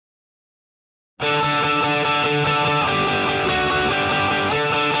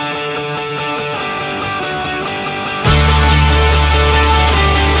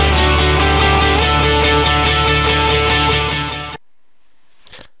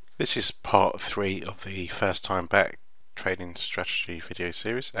This is part 3 of the first time back trading strategy video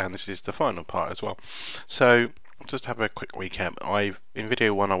series, and this is the final part as well. So just to have a quick recap, in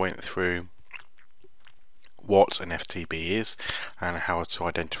video 1 I went through what an FTB is and how to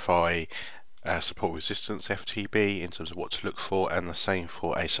identify support resistance FTB in terms of what to look for, and the same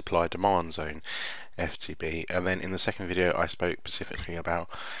for a supply demand zone FTB. And then in the second video I spoke specifically about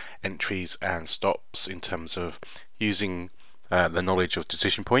entries and stops in terms of using the knowledge of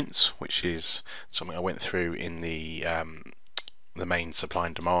decision points, which is something I went through in the main supply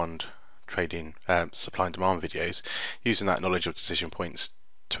and demand trading supply and demand videos, using that knowledge of decision points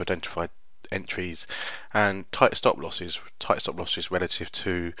to identify entries and tight stop losses relative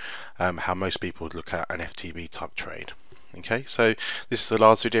to how most people would look at an FTB type trade. Okay, so this is the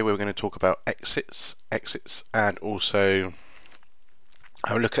last video where we're going to talk about exits, and also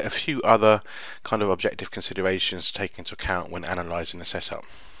I'll look at a few other kind of objective considerations to take into account when analysing the setup.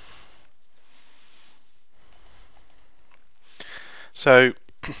 So,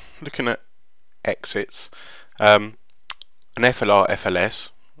 looking at exits, an FLR, FLS,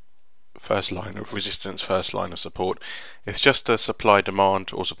 first line of resistance, first line of support, it's just a supply demand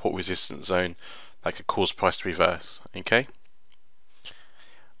or support resistance zone that could cause price to reverse. Okay,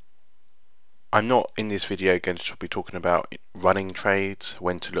 I'm not in this video going to be talking about running trades,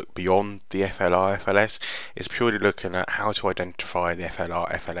 when to look beyond the FLR, FLS. It's purely looking at how to identify the FLR,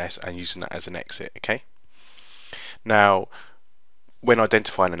 FLS and using that as an exit. Okay. Now, when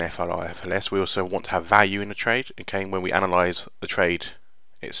identifying an FLR, FLS, we also want to have value in the trade. Okay. When we analyse the trade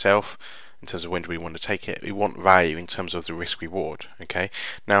itself, in terms of when do we want to take it, we want value in terms of the risk reward. Okay.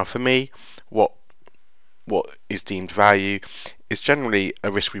 Now, for me, what is deemed value is generally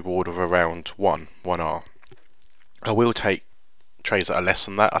a risk reward of around 1R. I will take trades that are less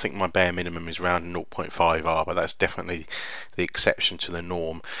than that. I think my bare minimum is around 0.5R, but that's definitely the exception to the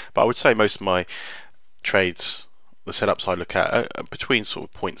norm. But I would say most of my trades, the setups I look at, are between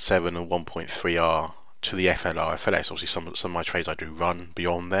sort of 0.7 and 1.3R to the FLR, FLS. Obviously some of my trades I do run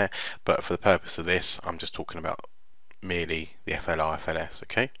beyond there, but for the purpose of this I'm just talking about merely the FLR, FLS.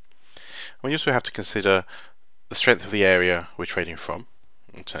 Okay. And we also have to consider the strength of the area we're trading from,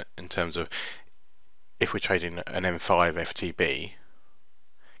 in terms of if we're trading an M5 FTB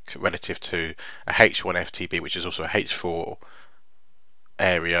relative to a H1 FTB, which is also a H4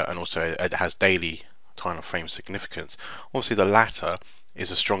 area and also it has daily time frame significance. Obviously the latter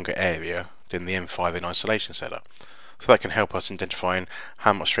is a stronger area than the M5 in isolation setup, so that can help us identifying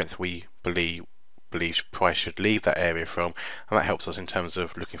how much strength we believe price should leave that area from, and that helps us in terms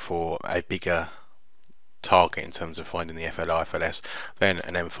of looking for a bigger target in terms of finding the FLR, FLS than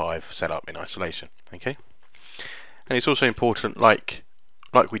an M5 setup in isolation. Okay, and it's also important, like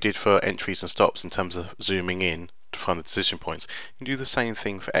we did for entries and stops, in terms of zooming in to find the decision points. You can do the same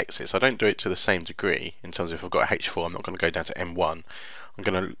thing for exits. I don't do it to the same degree in terms of if I've got a H4, I'm not going to go down to M1. I'm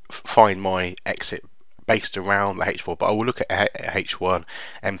going to find my exit based around the H4, but I will look at H1,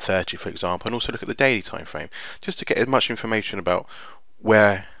 M30 for example, and also look at the daily time frame, just to get as much information about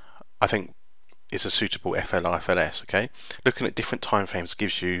where I think is a suitable FLR, FLS. Okay, looking at different time frames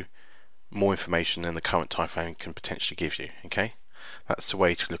gives you more information than the current time frame can potentially give you. Okay, that's the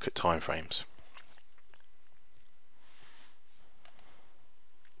way to look at time frames.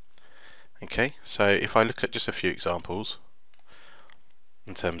 Okay, so if I look at just a few examples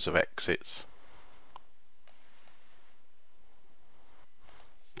in terms of exits.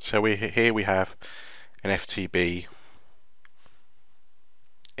 So here we have an FTB.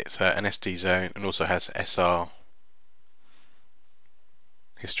 It's an SD zone and also has SR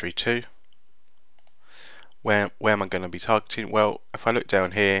history too. Where am I going to be targeting? Well, if I look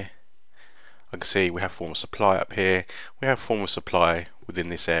down here, I can see we have form of supply up here. We have form of supply within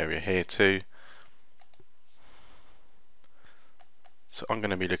this area here too. So I'm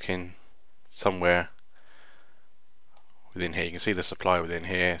going to be looking somewhere within here. You can see the supply within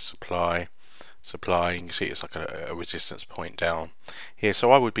here, supply, you can see it's like a resistance point down here.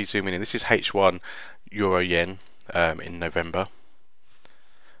 So I would be zooming in. This is H1 Euro Yen in November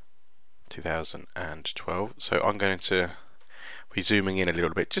 2012. So I'm going to be zooming in a little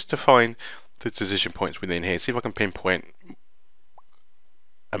bit just to find the decision points within here, see if I can pinpoint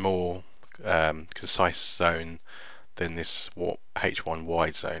a more concise zone than this H1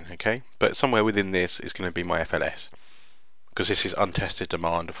 wide zone. Okay, but somewhere within this is going to be my FLS, because this is untested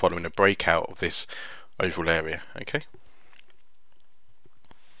demand following a breakout of this overall area. Okay,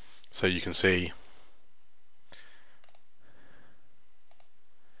 so you can see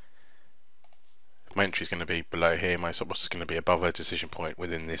my entry is going to be below here, my stop loss is going to be above a decision point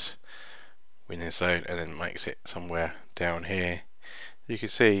within this zone, and then my exit somewhere down here. you can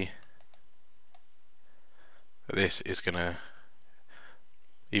see that this is going to,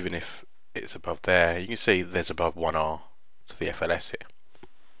 even if it's above there, you can see there's above 1R to the FLS here,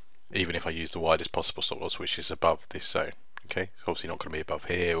 even if I use the widest possible stop loss, which is above this zone. Okay, it's obviously not going to be above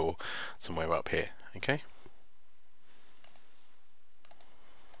here or somewhere up here. Okay,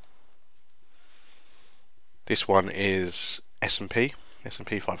 this one is S&P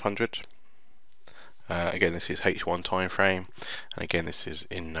 500. Again, this is H1 time frame, and again this is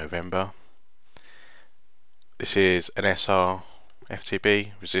in November. This is an SR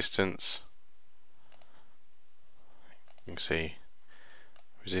FTB resistance. You can see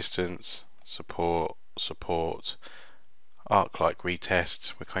resistance, support, support, arc-like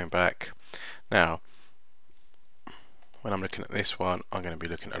retest. We're coming back. Now, when I'm looking at this one, I'm going to be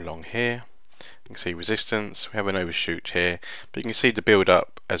looking along here. You can see resistance. We have an overshoot here, but you can see the build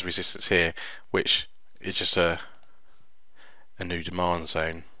up as resistance here, which is just a new demand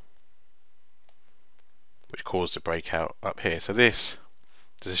zone, which caused a breakout up here. So this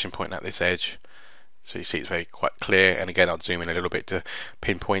decision point at this edge, so you see it's very quite clear. And again, I'll zoom in a little bit to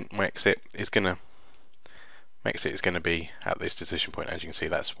pinpoint my exit. My exit is going to be at this decision point. As you can see,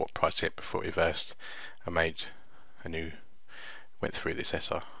 that's what price hit before it reversed and made a new, went through this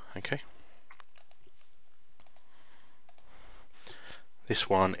SR. Okay. This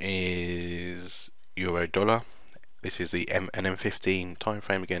one is Euro Dollar. This is the M15 time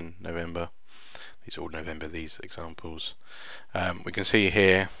frame, again November. These are all November, these examples. We can see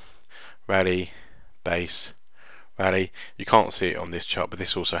here rally, base, rally. You can't see it on this chart, but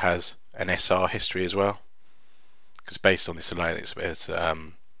this also has an SR history as well, because based on this alone it's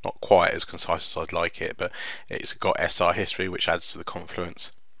not quite as concise as I'd like it, but it's got SR history, which adds to the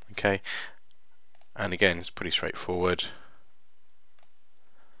confluence. Okay, and again it's pretty straightforward.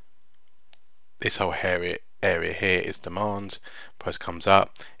 This whole area here is demand. Price comes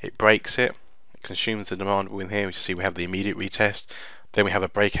up, it breaks it, consumes the demand within here. We see we have the immediate retest, then we have a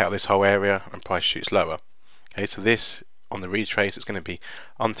breakout of this whole area, and price shoots lower. Okay, so this on the retrace is going to be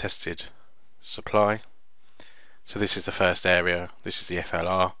untested supply. So this is the first area, this is the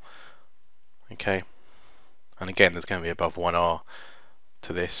FLR. Okay, and again there's going to be above 1R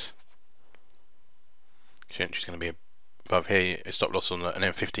to this. Entry is going to be above here. A stop loss on an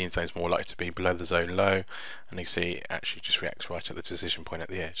M15 zone is more likely to be below the zone low, and you see it actually just reacts right at the decision point at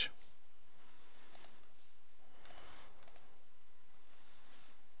the edge.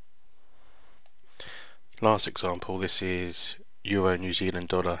 Last example, this is Euro New Zealand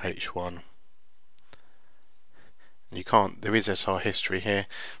Dollar H1. You can't, there is SR history here,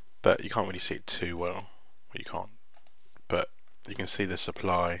 but you can't really see it too well. Well, you can't, but you can see the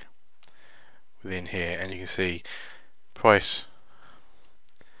supply within here, and you can see price.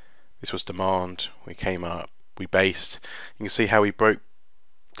 This was demand, we came up, we based. You can see how we broke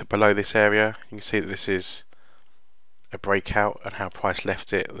below this area. You can see that this is a breakout and how price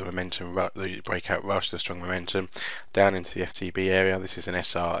left it, the momentum, the breakout rush, the strong momentum down into the FTB area. This is an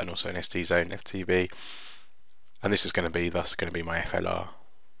SR and also an SD zone FTB, and this is going to be thus going to be my FLR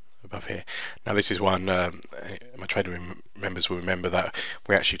above here. Now this is one my trader members will remember that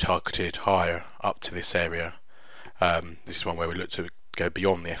we actually targeted higher up to this area. This is one where we look to go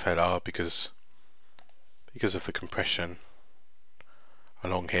beyond the FLR because of the compression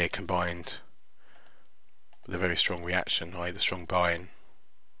along here combined with a very strong reaction, i.e. the strong buying.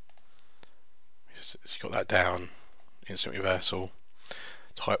 It's got that down, instant reversal,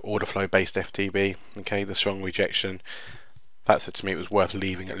 type order flow based FTB. Okay, the strong rejection. That said to me it was worth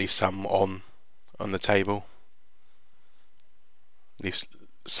leaving at least some on the table, at least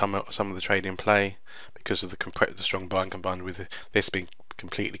some of the trade in play, because of the strong buying combined with this being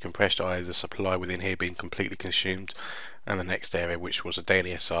completely compressed, i.e. the supply within here being completely consumed, and the next area which was a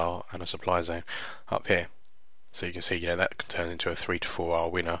daily SR and a supply zone up here. So you can see, that can turn into a 3 to 4R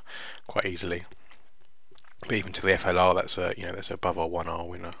winner quite easily. But even to the FLR, that's that's above our 1R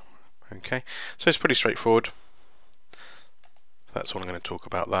winner. Okay, so it's pretty straightforward. That's what I'm going to talk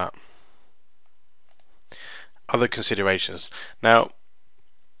about that. Other considerations. Now,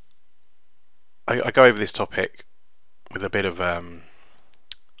 I go over this topic with a bit of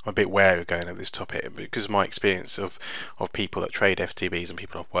I'm a bit wary of going over this topic because of my experience of people that trade FTBs and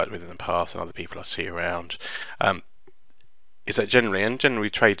people I've worked with in the past and other people I see around, is that generally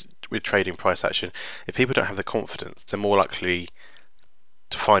trade with trading price action, if people don't have the confidence, they're more likely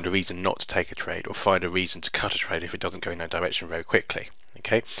to find a reason not to take a trade or find a reason to cut a trade if it doesn't go in that direction very quickly.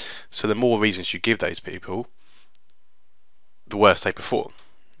 Okay, so the more reasons you give those people, the worse they perform.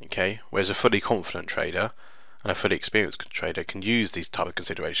 Okay, whereas a fully confident trader and a fully experienced trader can use these type of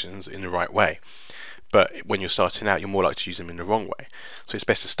considerations in the right way. but when you're starting out, you're more likely to use them in the wrong way. So it's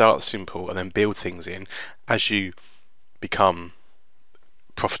best to start simple and then build things in as you become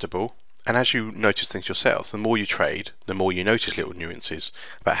profitable. And as you notice things yourselves, the more you trade, the more you notice little nuances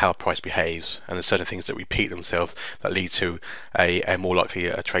about how price behaves, and there's certain things that repeat themselves that lead to a more likely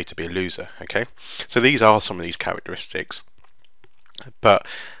a trade to be a loser. Okay, so these are some of these characteristics, but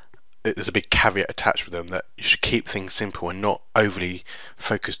there's a big caveat attached with them that you should keep things simple and not overly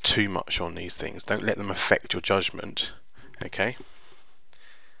focus too much on these things. Don't let them affect your judgment. Okay.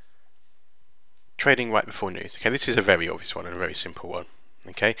 Trading right before news. Okay, this is a very obvious one and a very simple one.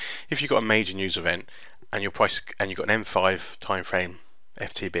 Okay, if you've got a major news event and your price and you've got an M5 time frame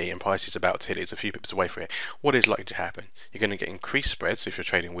FTB and price is about to hit, it's a few pips away from it, what is likely to happen? You're going to get increased spreads if you're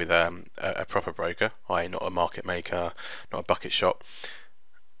trading with a proper broker, i.e. not a market maker, not a bucket shop.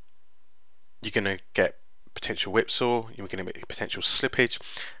 You're going to get potential whipsaw, you're going to get potential slippage,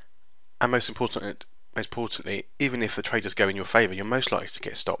 and most importantly, even if the traders go in your favour, you're most likely to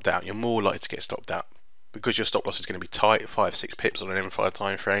get stopped out. You're more likely to get stopped out because your stop loss is going to be tight, 5-6 pips on an M5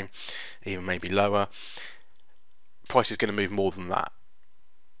 time frame, even maybe lower. Price is going to move more than that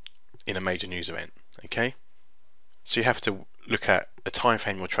in a major news event. Okay, so you have to look at the time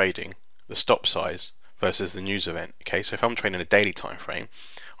frame you're trading, the stop size versus the news event. Okay, so if I'm trading a daily time frame,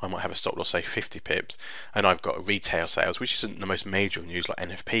 I might have a stop loss, say 50 pips, and I've got retail sales, which isn't the most major news like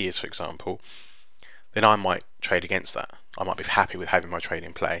NFP is, for example, then I might trade against that. I might be happy with having my trade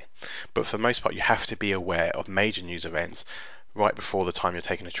in play. But for the most part, you have to be aware of major news events right before the time you're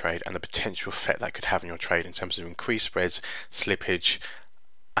taking a trade and the potential effect that could have on your trade in terms of increased spreads, slippage,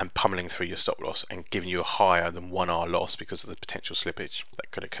 and pummeling through your stop loss and giving you a higher than 1 hour loss because of the potential slippage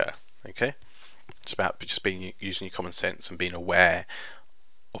that could occur. Okay, it's about just using your common sense and being aware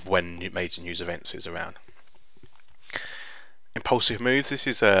of when major news events is around. Impulsive moves, this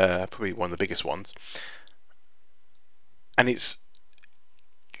is probably one of the biggest ones, and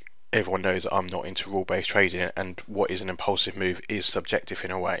everyone knows that I'm not into rule-based trading, and what is an impulsive move is subjective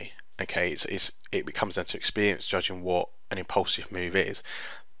in a way. Okay, it comes down to experience judging what an impulsive move is.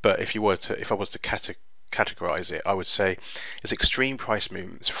 But if I was to categorize it, I would say it's extreme price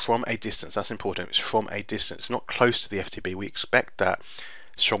movements from a distance. That's important. It's from a distance, not close to the FTB. We expect that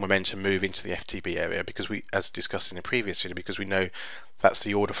strong momentum move into the FTB area because we, as discussed in the previous video, because we know that's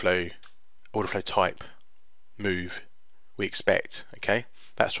the order flow type move we expect. Okay,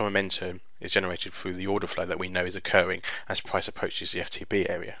 that strong momentum is generated through the order flow that we know is occurring as price approaches the FTB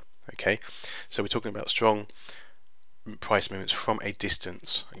area. Okay, so we're talking about strong price movements from a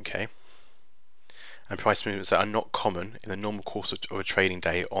distance. Okay, and price movements that are not common in the normal course of a trading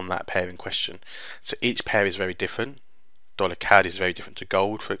day on that pair in question. So each pair is very different. Dollar CAD is very different to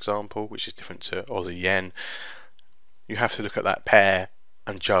gold, for example, which is different to Aussie yen. You have to look at that pair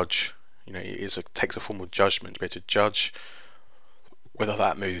and judge. You know, it takes a form of judgment to be able to judge whether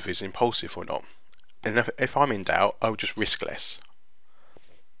that move is impulsive or not. And if I'm in doubt, I would just risk less.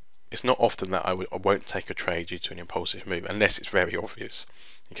 It's not often that I won't take a trade due to an impulsive move unless it's very obvious.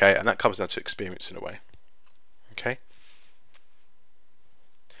 Okay, and that comes down to experience in a way. Okay.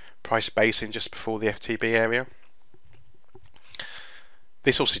 Price basing just before the FTB area.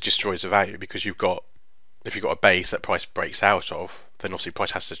 This obviously destroys the value because if you've got a base that price breaks out of, then obviously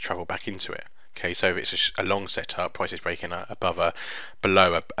price has to travel back into it. Okay, so if it's a long setup, price is breaking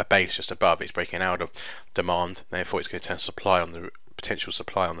below a base just above, it's breaking out of demand, therefore it's going to turn potential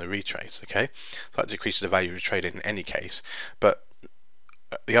supply on the retrace. Okay, so that decreases the value of the trade in any case. But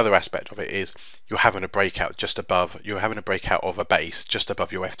the other aspect of it is you're having a breakout of a base just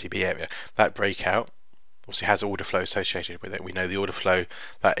above your FTB area. That breakout obviously has order flow associated with it. We know the order flow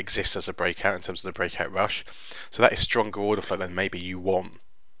that exists as a breakout in terms of the breakout rush. So that is stronger order flow than maybe you want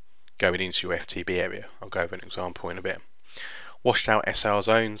going into your FTB area. I'll go over an example in a bit. Washed out SR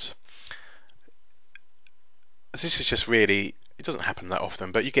zones. This is just really, it doesn't happen that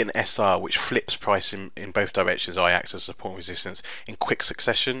often, but you get an SR which flips price in both directions, I-axis, support and resistance, in quick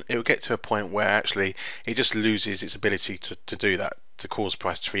succession. It will get to a point where actually it just loses its ability to do that, to cause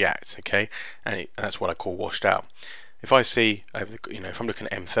price to react. Okay, and that's what I call washed out. If I see, if I'm looking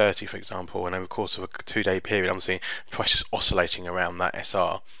at M30 for example, and over the course of a 2-day period I'm seeing prices oscillating around that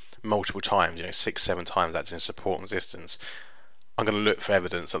SR multiple times, 6-7 times that's in support and resistance, I'm going to look for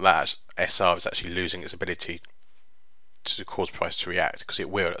evidence that SR is actually losing its ability to cause price to react, because it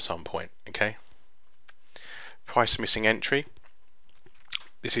will at some point. Okay, price missing entry.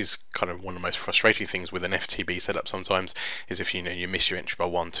 This is kind of one of the most frustrating things with an FTB setup sometimes, is if you miss your entry by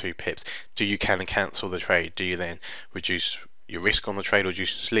 1-2 pips, do you cancel the trade? Do you then reduce your risk on the trade, or do you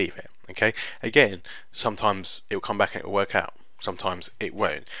just leave it? Okay, again, sometimes it will come back and it will work out. sometimes it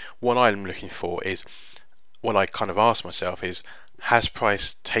won't. What I'm looking for is, what I kind of ask myself is, has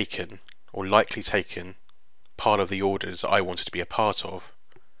price taken or likely taken part of the orders that I wanted to be a part of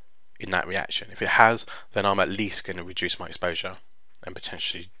in that reaction? If it has, then I'm at least going to reduce my exposure and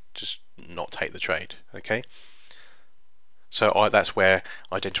potentially just not take the trade. Okay, so that's where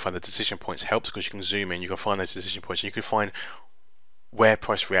identifying the decision points helps, because you can zoom in, you can find those decision points, and you can find where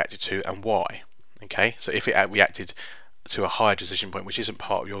price reacted to and why. Okay, so if it reacted to a higher decision point which isn't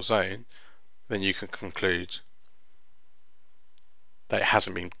part of your zone, then you can conclude that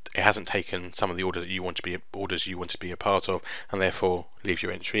it hasn't taken some of the orders you want to be a part of, and therefore leave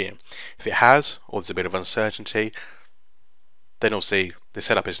your entry in. If it has, or there's a bit of uncertainty, then obviously the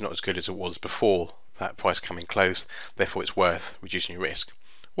setup is not as good as it was before that price coming close, therefore it's worth reducing your risk.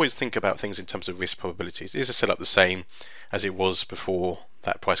 Always think about things in terms of risk probabilities. Is the setup the same as it was before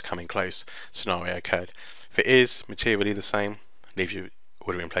that price coming close scenario occurred? If it is materially the same, leave your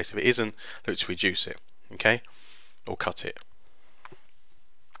order in place. If it isn't, look to reduce it, okay, or cut it.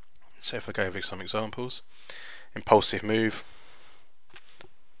 So if I go over some examples, impulsive move.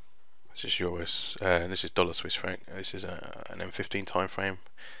 This is euros. This is dollar Swiss franc. This is an M15 time frame.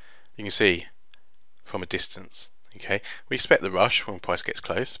 You can see from a distance. Okay, we expect the rush when price gets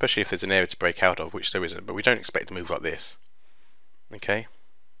close, especially if there's an area to break out of, which there isn't. But we don't expect to move like this. Okay,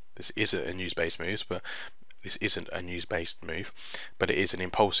 this isn't a news-based move, but it is an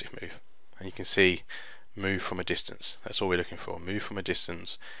impulsive move, and you can see move from a distance. That's all we're looking for. Move from a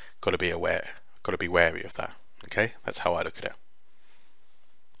distance. Got to be aware. Got to be wary of that. Okay, that's how I look at it.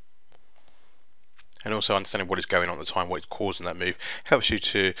 And also understanding what is going on at the time, what is causing that move, helps you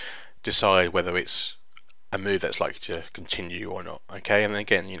to decide whether it's a move that's likely to continue or not. Okay, and then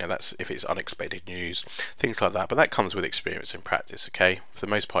again, you know, that's if it's unexpected news, things like that. But that comes with experience and practice. Okay, for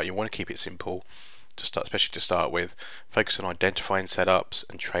the most part, you want to keep it simple to start, especially to start with. Focus on identifying setups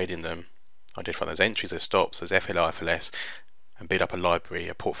and trading them. Identify those entries, those stops, those FLI, FLS, and build up a library,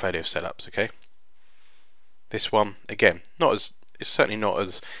 a portfolio of setups. Okay. This one, again, it's certainly not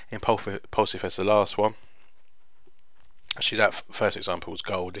as impulsive as the last one. Actually, that first example was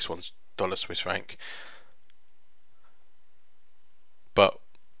gold. This one's dollar Swiss franc. But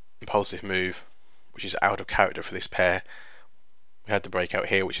impulsive move, which is out of character for this pair. We had the breakout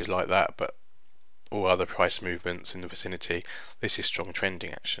here, which is like that, but all other price movements in the vicinity, this is strong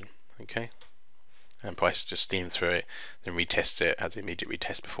trending action. Okay, and price just steams through it, then retests it, has an immediate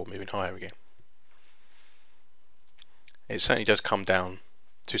retest before moving higher again. It certainly does come down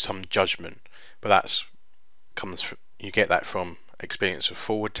to some judgment, but you get that from experience of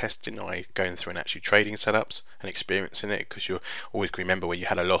forward testing, or going through and actually trading setups and experiencing it, because you always remember where you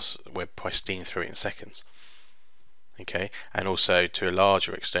had a loss where price steamed through it in seconds. Okay, and also to a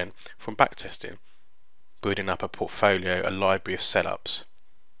larger extent from back testing, building up a portfolio, a library of setups.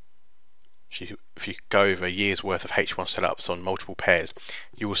 If you go over a year's worth of H1 setups on multiple pairs,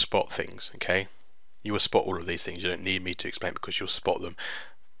 you will spot things. Okay, you will spot all of these things. You don't need me to explain, because you'll spot them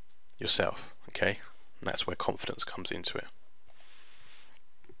yourself. Okay, and that's where confidence comes into it.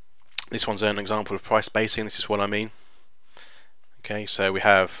 This one's an example of price basing. This is what I mean. Okay, so we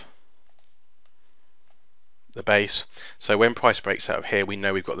have the base. So when price breaks out of here, we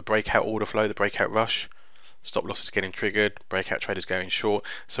know we've got the breakout order flow, the breakout rush, stop losses getting triggered, breakout traders going short.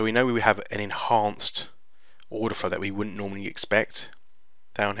 So we know we have an enhanced order flow that we wouldn't normally expect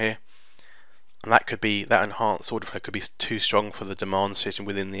down here. And that enhanced order flow could be too strong for the demand sitting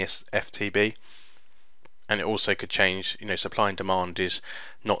within the FTB. And it also could change. You know, supply and demand is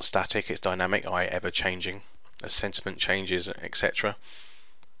not static, it's dynamic, ever changing as sentiment changes, etc.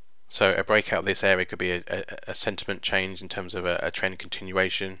 So a breakout of this area could be a sentiment change in terms of a trend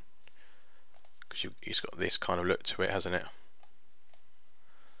continuation, because it's got this kind of look to it, hasn't it?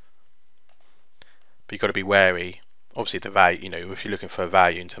 But you've got to be wary. Obviously the value, you know, if you're looking for a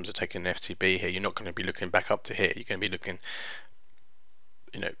value in terms of taking an FTB here, you're not going to be looking back up to here. You're going to be looking,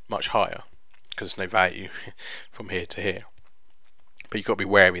 you know, much higher, because there's no value from here to here. But you've got to be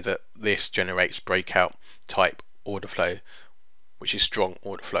wary that this generates breakout type order flow, which is strong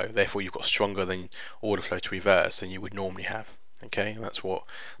order flow. Therefore you've got stronger than order flow to reverse than you would normally have. Okay, and that's what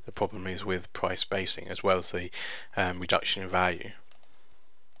the problem is with price basing, as well as the reduction in value.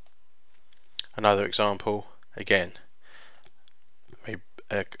 Another example, again,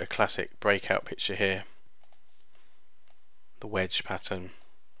 a classic breakout picture here. The wedge pattern.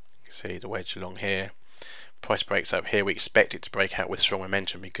 You can see the wedge along here. Price breaks up here. We expect it to break out with strong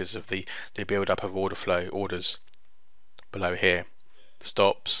momentum because of the build up of order flow, orders below here. The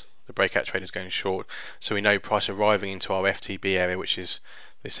stops, the breakout traders going short. So we know price arriving into our FTB area, which is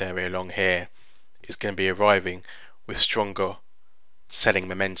this area along here, is going to be arriving with stronger selling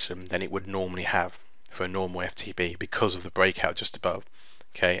momentum than it would normally have for a normal FTB because of the breakout just above.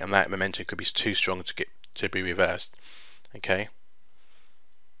 Okay, and that momentum could be too strong to be reversed. Okay.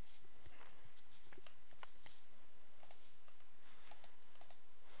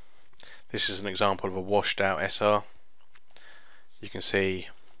 This is an example of a washed out SR. You can see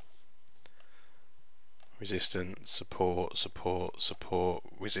resistance, support, support, support,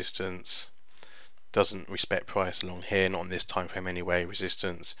 resistance. Doesn't respect price along here, not on this time frame anyway.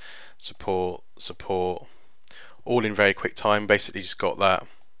 Resistance, support, support, all in very quick time. Basically just got that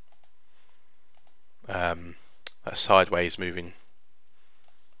that sideways moving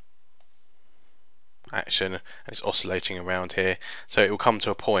action, and it's oscillating around here. So it will come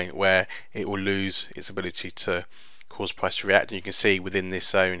to a point where it will lose its ability to cause price to react, and you can see within this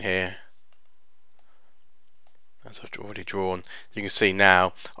zone here, as I've already drawn, you can see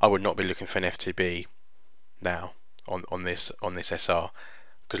now I would not be looking for an FTB now on this SR,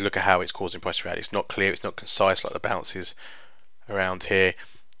 because look at how it's causing price to react. It's not clear, it's not concise like the bounces around here.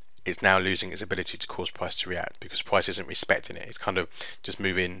 It's now losing its ability to cause price to react because price isn't respecting it. It's kind of just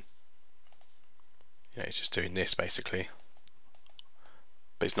moving, you know, it's just doing this basically,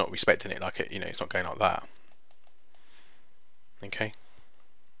 but it's not respecting it like it, you know, it's not going like that. Okay.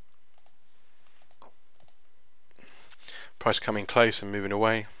 Price coming close and moving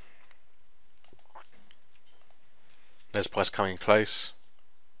away. There's price coming close.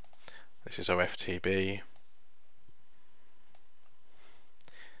 This is our FTB.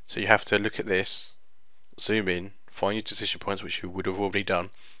 So you have to look at this, zoom in, find your decision points, which you would have already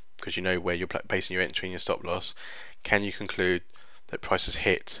done because you know where you're placing your entry and your stop loss. Can you conclude that price has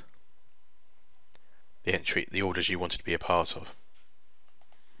hit the entry, the orders you wanted to be a part of?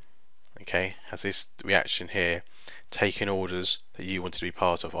 Okay, has this reaction here taken orders that you wanted to be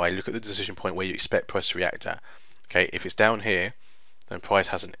part of? I look at the decision point where you expect price to react at. Okay, if it's down here, then price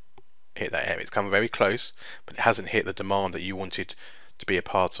hasn't hit that area. It's come very close, but it hasn't hit the demand that you wanted to be a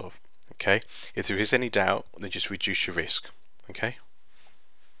part of. Okay, if there is any doubt, then just reduce your risk. Okay.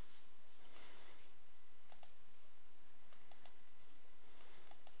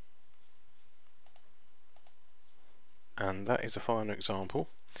 And that is the final example.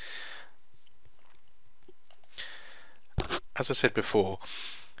 As I said before,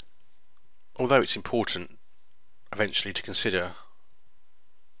 although it's important eventually to consider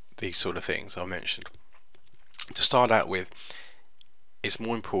these sort of things I mentioned, to start out with, it's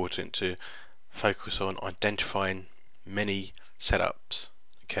more important to focus on identifying many setups,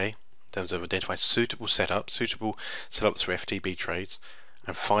 okay, in terms of identifying suitable setups for FTB trades,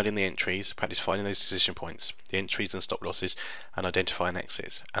 and finding the entries, practice finding those decision points, the entries and stop losses, and identifying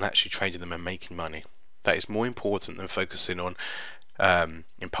exits, and actually trading them and making money. That is more important than focusing on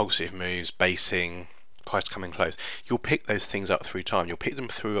impulsive moves, basing, price coming close. You'll pick those things up through time. You'll pick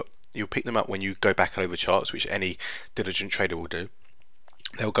them up when you go back over charts, which any diligent trader will do.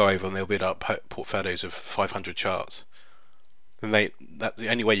 They'll go over and they'll build up portfolios of 500 charts. And the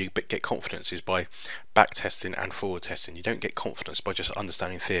only way you get confidence is by back testing and forward testing. You don't get confidence by just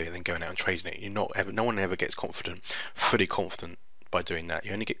understanding theory and then going out and trading it. No one ever gets fully confident by doing that.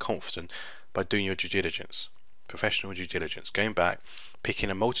 You only get confident by doing your due diligence, professional due diligence, going back, picking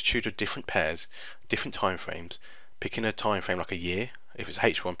a multitude of different pairs, different time frames, picking a time frame like a year. If it's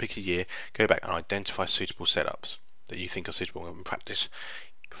H1, pick a year, go back and identify suitable setups that you think are suitable, and practice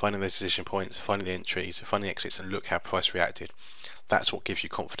finding those decision points, finding the entries, finding the exits, and look how price reacted. That's what gives you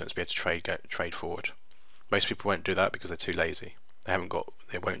confidence to be able to trade forward. Most people won't do that because they're too lazy. They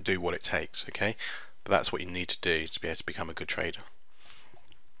won't do what it takes. Okay, but that's what you need to do to be able to become a good trader.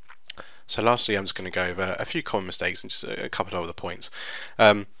 So lastly, I'm just going to go over a few common mistakes and just a couple of other points.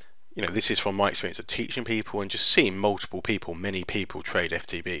 You know, this is from my experience of teaching people and just seeing many people trade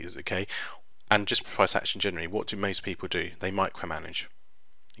FTBs. Okay, and just price action generally. What do most people do? They micromanage.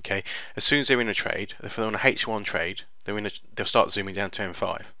 Okay, as soon as they're in a trade, if they're on a H1 trade, they'll start zooming down to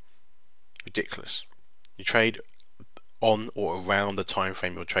M5. Ridiculous. You trade on or around the time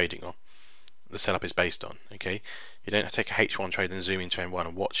frame you're trading on. The setup is based on. Okay, you don't take a H1 trade and zoom into M1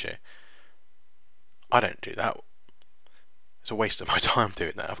 and watch it. I don't do that. It's a waste of my time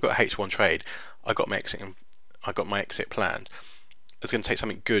doing that. I've got a H1 trade. I got my exit planned. It's going to take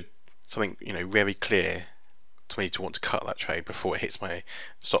something good, something very clear to me to want to cut that trade before it hits my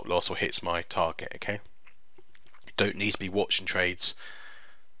stop loss or hits my target. Okay, you don't need to be watching trades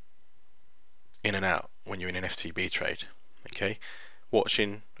in and out when you're in an FTB trade. Okay,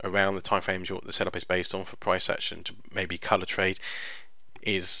 watching around the time frames the setup is based on for price action to maybe color trade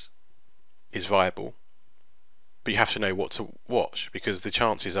is viable, but you have to know what to watch, because the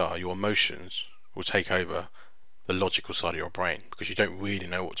chances are your emotions will take over the logical side of your brain, because you don't really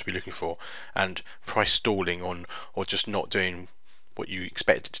know what to be looking for, and price stalling on or just not doing what you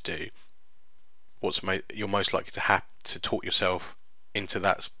expect it to do, you're most likely to have to talk yourself into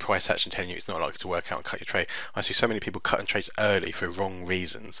that price action telling you it's not likely to work out and cut your trade. I see so many people cutting trades early for wrong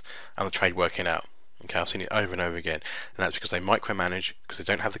reasons and the trade working out. Okay, I've seen it over and over again, and that's because they micromanage, because they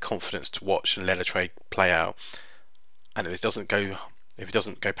don't have the confidence to watch and let a trade play out. And if it doesn't go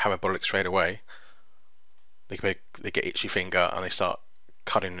parabolic straight away, they get itchy finger and they start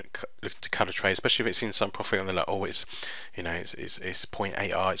looking to cut a trade, especially if it's in some profit and they're like, oh, it's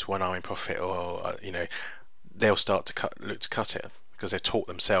 0.8R, it's 1R in profit, or they'll start to look to cut it, because they've taught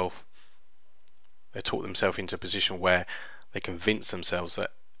themselves into a position where they convince themselves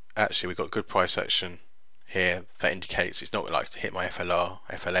that actually we've got good price action here that indicates it's not like to hit my FLR,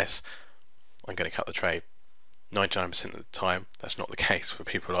 FLS, I'm going to cut the trade. 99% of the time that's not the case for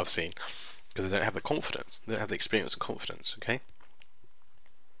people I've seen, because they don't have the confidence, they don't have the experience and confidence. Okay,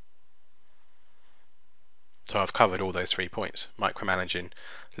 so I've covered all those 3 points: micromanaging,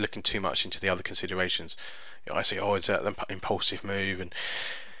 looking too much into the other considerations. I say, oh, it's an impulsive move,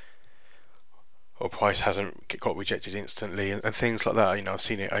 or price hasn't got rejected instantly, and things like that. I've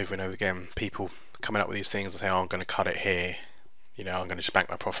seen it over and over again. People coming up with these things and say, oh, I'm going to cut it here. I'm going to just bank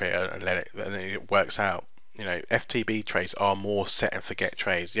my profit and let it, and then it works out. FTB trades are more set and forget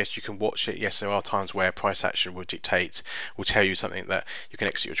trades. Yes, you can watch it. Yes, there are times where price action will tell you something that you can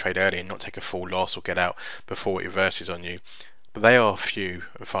exit your trade early and not take a full loss or get out before it reverses on you. But they are few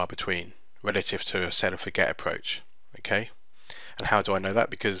and far between relative to a set and forget approach. Okay. And how do I know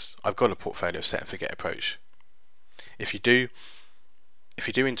that? Because I've got a portfolio set and forget approach. If you do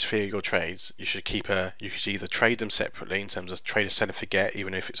interfere your trades, you should either trade them separately in terms of trade a set and forget,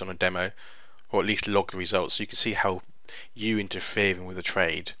 even if it's on a demo, or at least log the results so you can see how you interfering with a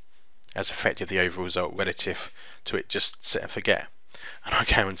trade has affected the overall result relative to it just set and forget. And I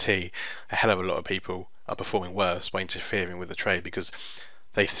guarantee a hell of a lot of people are performing worse by interfering with the trade, because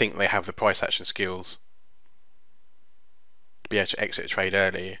they think they have the price action skills be able to exit a trade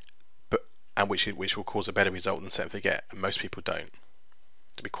early, which will cause a better result than set and forget, and most people don't.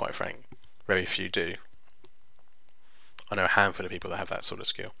 To be quite frank, very few do. I know a handful of people that have that sort of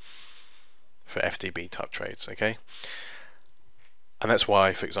skill for FTB type trades. Okay, and that's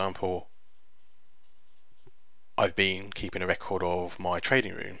why, for example, I've been keeping a record of my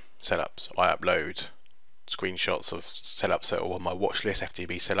trading room setups. I upload screenshots of setups that are on my watch list,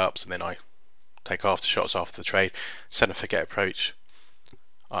 FTB setups, and then I take after shots after the trade, set and forget approach,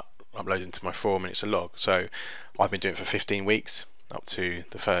 upload into my forum, and it's a log. So I've been doing it for 15 weeks up to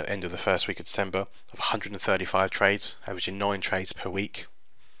the end of the first week of December, of 135 trades, averaging 9 trades per week,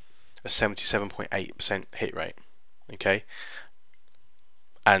 a 77.8% hit rate. Okay,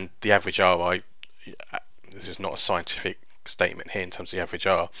 and the average ROI, this is not a scientific statement here in terms of the average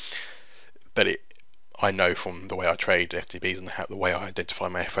R, but I know from the way I trade FTBs and the way I identify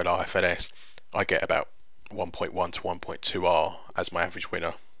my FLR, FLS, I get about 1.1 to 1.2 R as my average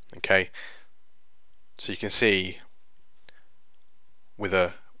winner. Okay, so you can see with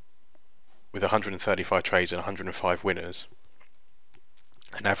 135 trades and 105 winners,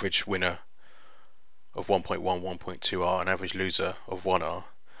 an average winner of 1.1, 1.2 R, an average loser of 1 R,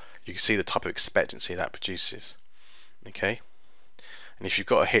 you can see the type of expectancy that produces. Okay, and if you've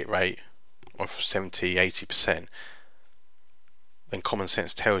got a hit rate of 70-80%, then common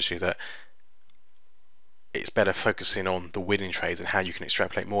sense tells you that it's better focusing on the winning trades and how you can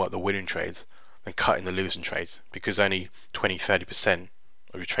extrapolate more at the winning trades than cutting the losing trades, because only 20-30%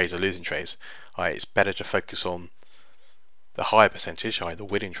 of your trades are losing trades. It's better to focus on the higher percentage, the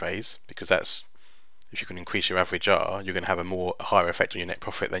winning trades, because that's, if you can increase your average R, you're going to have a higher effect on your net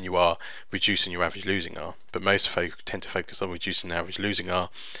profit than you are reducing your average losing R. But most folk tend to focus on reducing the average losing R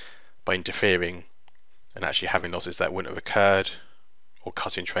by interfering and actually having losses that wouldn't have occurred, or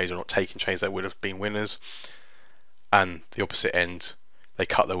cutting trades or not taking trades that would have been winners. And the opposite end, they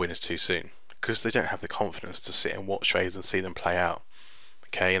cut their winners too soon because they don't have the confidence to sit and watch trades and see them play out.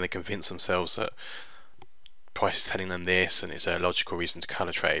 Okay, and they convince themselves that price is telling them this and it's a logical reason to cut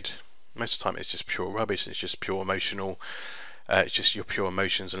a trade. Most of the time it's just pure rubbish, it's just pure emotional, it's just your pure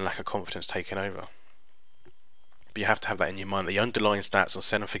emotions and lack of confidence taking over. But you have to have that in your mind. The underlying stats on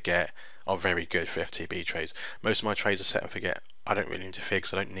set and forget are very good for FTB trades. Most of my trades are set and forget. I don't really interfere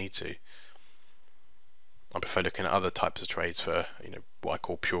because I don't need to. I prefer looking at other types of trades for, what I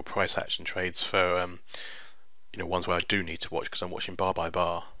call pure price action trades, for ones where I do need to watch because I'm watching bar by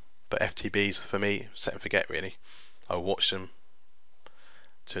bar. But FTBs for me, set and forget really. I watch them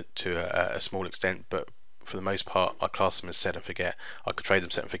to a small extent, but for the most part, I class them as set and forget. I could trade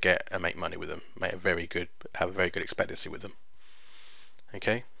them set and forget and make money with them, have a very good expectancy with them.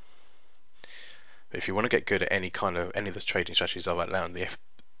 Okay. But if you want to get good at any of the trading strategies I've outlined, the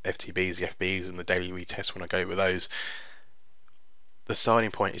FTBs, the FBs, and the daily retests, when I go over those, the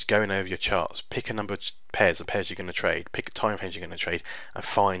starting point is going over your charts. Pick a number of pairs you're going to trade, pick time frames you're going to trade, and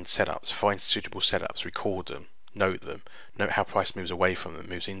find setups, find suitable setups, record them, note how price moves away from them,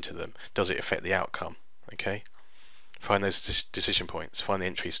 moves into them, does it affect the outcome? Okay, find those decision points, find the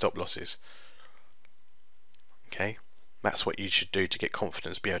entry stop losses. Okay, that's what you should do to get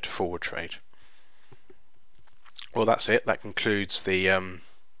confidence, be able to forward trade. Well, that's it. That concludes the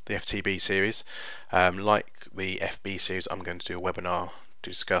FTB series. Like the FB series, I'm going to do a webinar to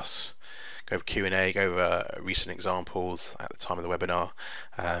discuss, go over Q&A, go over recent examples at the time of the webinar,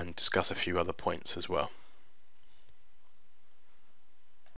 and discuss a few other points as well.